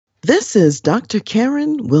This is Dr.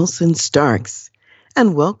 Karen Wilson Starks,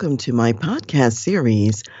 and welcome to my podcast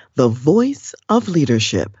series, The Voice of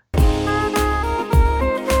Leadership.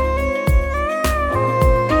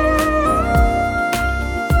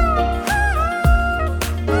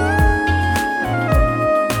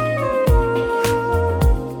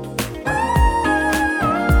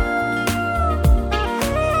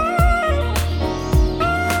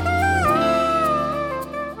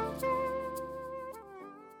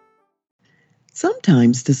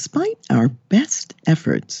 Sometimes, despite our best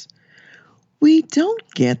efforts, we don't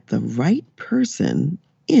get the right person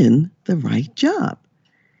in the right job.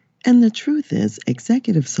 And the truth is,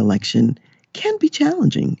 executive selection can be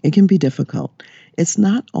challenging. It can be difficult. It's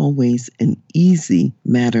not always an easy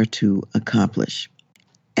matter to accomplish.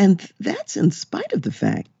 And that's in spite of the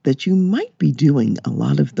fact that you might be doing a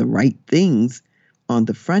lot of the right things on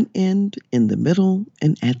the front end, in the middle,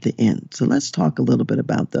 and at the end. So let's talk a little bit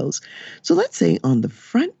about those. So let's say on the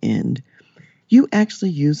front end, you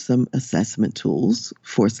actually use some assessment tools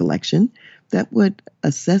for selection that would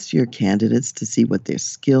assess your candidates to see what their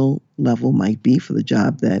skill level might be for the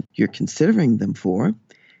job that you're considering them for.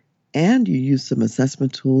 And you use some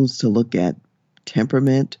assessment tools to look at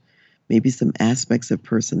temperament, maybe some aspects of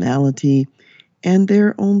personality, and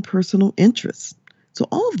their own personal interests. So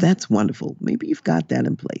all of that's wonderful. Maybe you've got that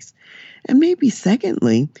in place. And maybe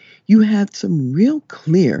secondly, you have some real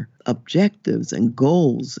clear objectives and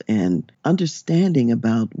goals and understanding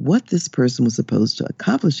about what this person was supposed to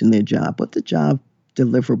accomplish in their job, what the job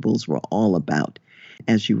deliverables were all about.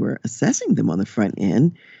 As you were assessing them on the front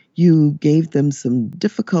end, you gave them some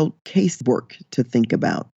difficult case work to think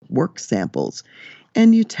about, work samples,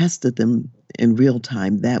 and you tested them in real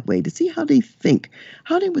time that way to see how they think,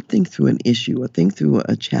 how they would think through an issue or think through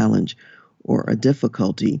a challenge or a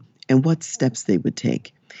difficulty and what steps they would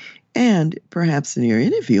take. And perhaps in your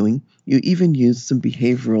interviewing, you even use some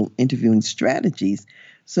behavioral interviewing strategies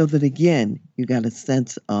so that, again, you got a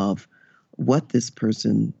sense of what this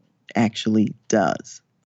person actually does.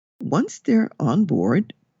 Once they're on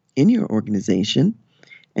board in your organization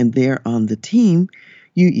and they're on the team,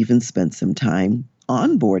 you even spend some time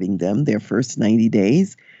onboarding them their first 90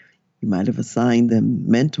 days. You might have assigned them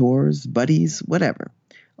mentors, buddies, whatever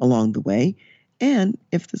along the way. And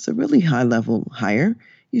if it's a really high-level hire,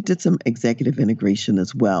 you did some executive integration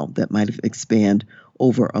as well that might have expanded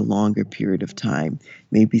over a longer period of time,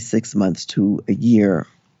 maybe 6 months to a year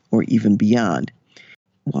or even beyond.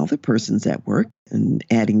 While the person's at work and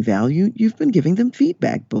adding value, you've been giving them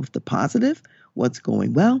feedback, both the positive, what's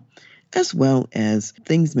going well as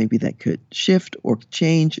things maybe that could shift or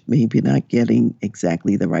change, maybe not getting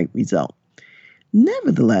exactly the right result.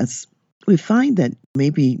 Nevertheless, we find that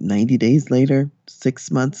maybe 90 days later,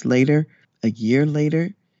 6 months later, a year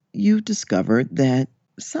later, you discover that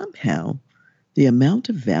somehow the amount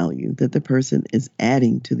of value that the person is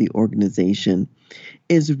adding to the organization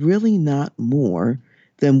is really not more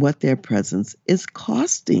than what their presence is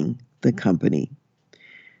costing the company.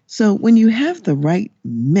 So when you have the right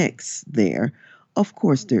mix there, of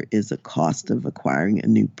course, there is a cost of acquiring a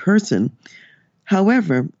new person.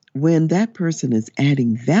 However, when that person is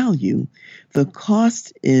adding value, the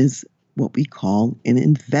cost is what we call an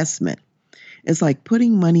investment. It's like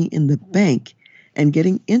putting money in the bank and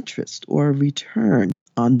getting interest or a return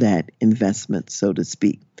on that investment, so to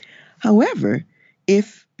speak. However,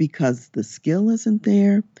 if because the skill isn't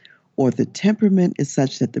there, or the temperament is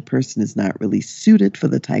such that the person is not really suited for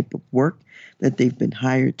the type of work that they've been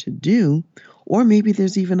hired to do, or maybe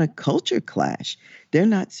there's even a culture clash. They're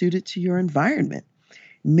not suited to your environment.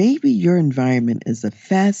 Maybe your environment is a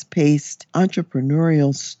fast-paced,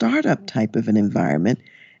 entrepreneurial, startup type of an environment,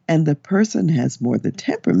 and the person has more the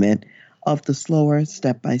temperament of the slower,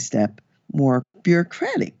 step-by-step, more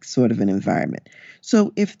bureaucratic sort of an environment.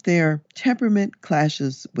 So if their temperament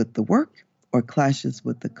clashes with the work, or clashes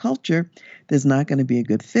with the culture, there's not going to be a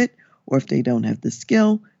good fit. Or if they don't have the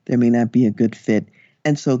skill, there may not be a good fit.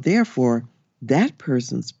 And so therefore, that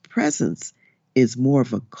person's presence is more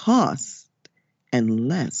of a cost and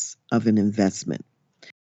less of an investment.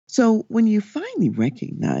 So when you finally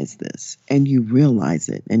recognize this and you realize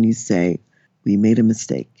it and you say, we made a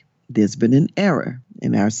mistake, there's been an error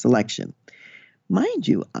in our selection. Mind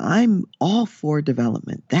you, I'm all for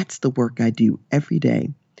development. That's the work I do every day.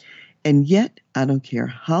 And yet, I don't care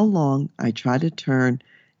how long I try to turn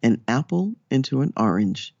an apple into an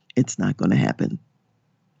orange, it's not going to happen.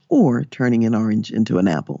 Or turning an orange into an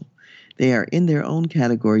apple. They are in their own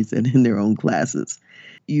categories and in their own classes.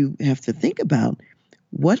 You have to think about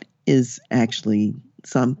what is actually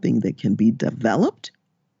something that can be developed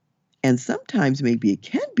And sometimes maybe it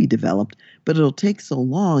can be developed, but it'll take so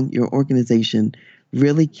long, your organization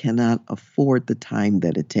really cannot afford the time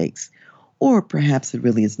that it takes. Or perhaps it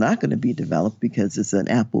really is not going to be developed because it's an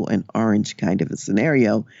apple and orange kind of a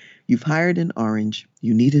scenario. You've hired an orange,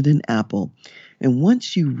 you needed an apple. And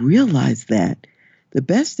once you realize that, the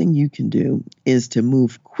best thing you can do is to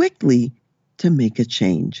move quickly to make a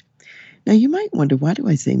change. Now, you might wonder, why do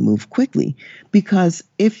I say move quickly? Because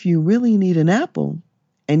if you really need an apple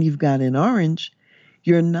and you've got an orange,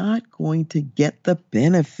 you're not going to get the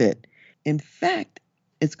benefit. In fact,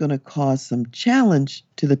 it's going to cause some challenge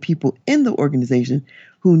to the people in the organization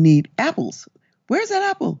who need apples. Where's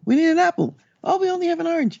that apple? We need an apple. Oh, we only have an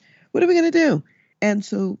orange. What are we going to do? And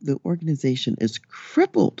so the organization is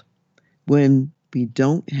crippled when we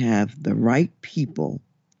don't have the right people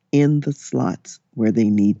in the slots where they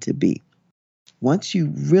need to be. Once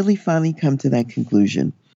you really finally come to that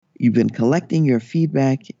conclusion, you've been collecting your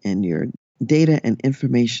feedback and your data and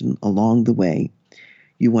information along the way.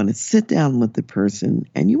 You want to sit down with the person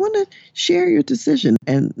and you want to share your decision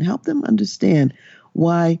and help them understand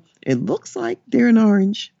why it looks like they're an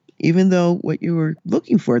orange, even though what you were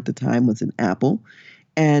looking for at the time was an apple,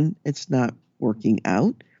 and it's not working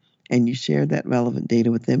out. And you share that relevant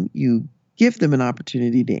data with them. You give them an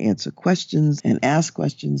opportunity to answer questions and ask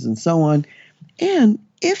questions and so on. And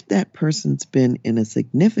if that person's been in a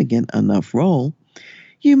significant enough role,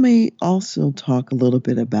 you may also talk a little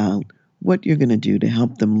bit about what you're going to do to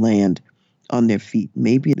help them land on their feet.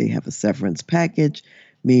 Maybe they have a severance package.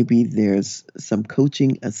 Maybe there's some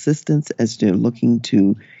coaching assistance as they're looking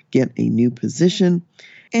to get a new position.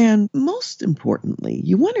 And most importantly,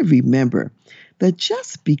 you want to remember that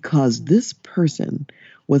just because this person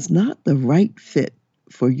was not the right fit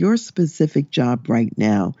for your specific job right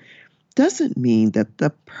now doesn't mean that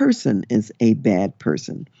the person is a bad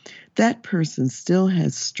person. That person still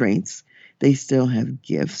has strengths, they still have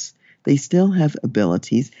gifts, they still have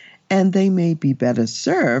abilities, and they may be better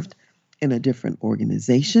served in a different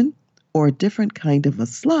organization or a different kind of a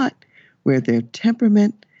slot where their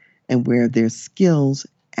temperament and where their skills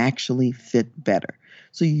actually fit better.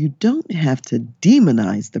 So you don't have to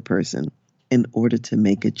demonize the person in order to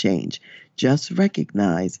make a change. Just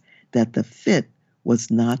recognize that the fit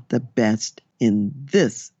was not the best in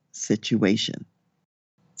this situation.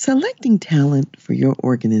 Selecting talent for your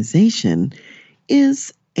organization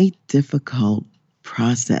is a difficult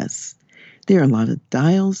process. There are a lot of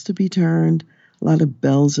dials to be turned, a lot of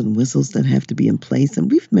bells and whistles that have to be in place,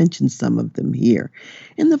 and we've mentioned some of them here.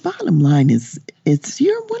 And the bottom line is,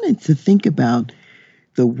 you're wanting to think about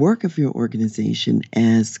the work of your organization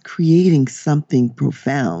as creating something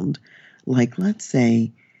profound, like, let's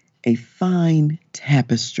say, a fine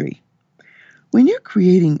tapestry. When you're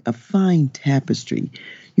creating a fine tapestry,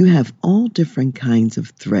 you have all different kinds of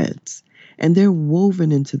threads, and they're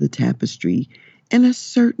woven into the tapestry in a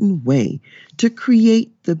certain way to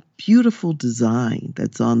create the beautiful design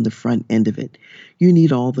that's on the front end of it. You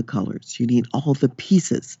need all the colors, you need all the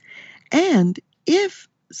pieces. And if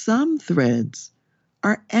some threads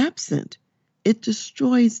are absent, it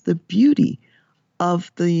destroys the beauty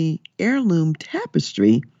of the heirloom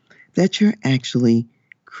tapestry that you're actually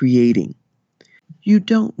creating. You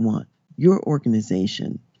don't want your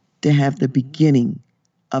organization to have the beginning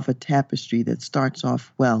of a tapestry that starts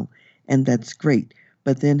off well and that's great,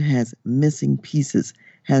 but then has missing pieces,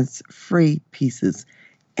 has frayed pieces,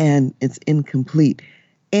 and it's incomplete.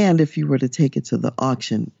 And if you were to take it to the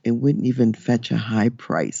auction, it wouldn't even fetch a high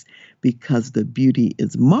price because the beauty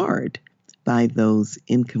is marred by those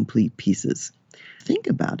incomplete pieces. Think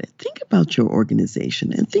about it. Think about your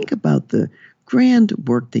organization and think about the grand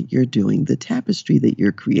work that you're doing, the tapestry that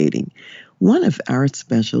you're creating. One of our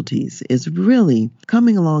specialties is really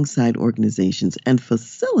coming alongside organizations and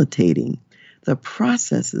facilitating the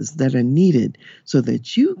processes that are needed so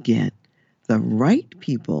that you get the right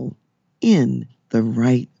people in the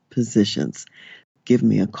right positions. Give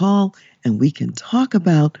me a call and we can talk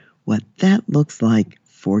about what that looks like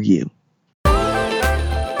for you.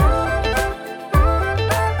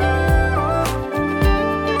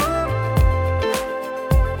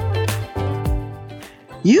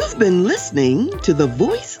 You've been listening to The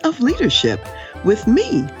Voice of Leadership with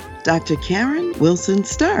me, Dr. Karen Wilson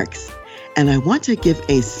Starks. And I want to give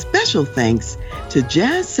a special thanks to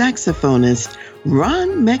jazz saxophonist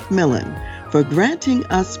Ron McMillan for granting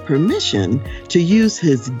us permission to use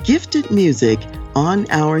his gifted music on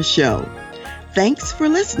our show. Thanks for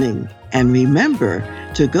listening, and remember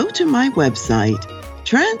to go to my website,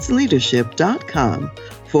 transleadership.com,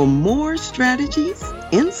 for more strategies,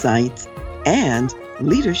 insights, and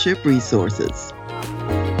leadership resources.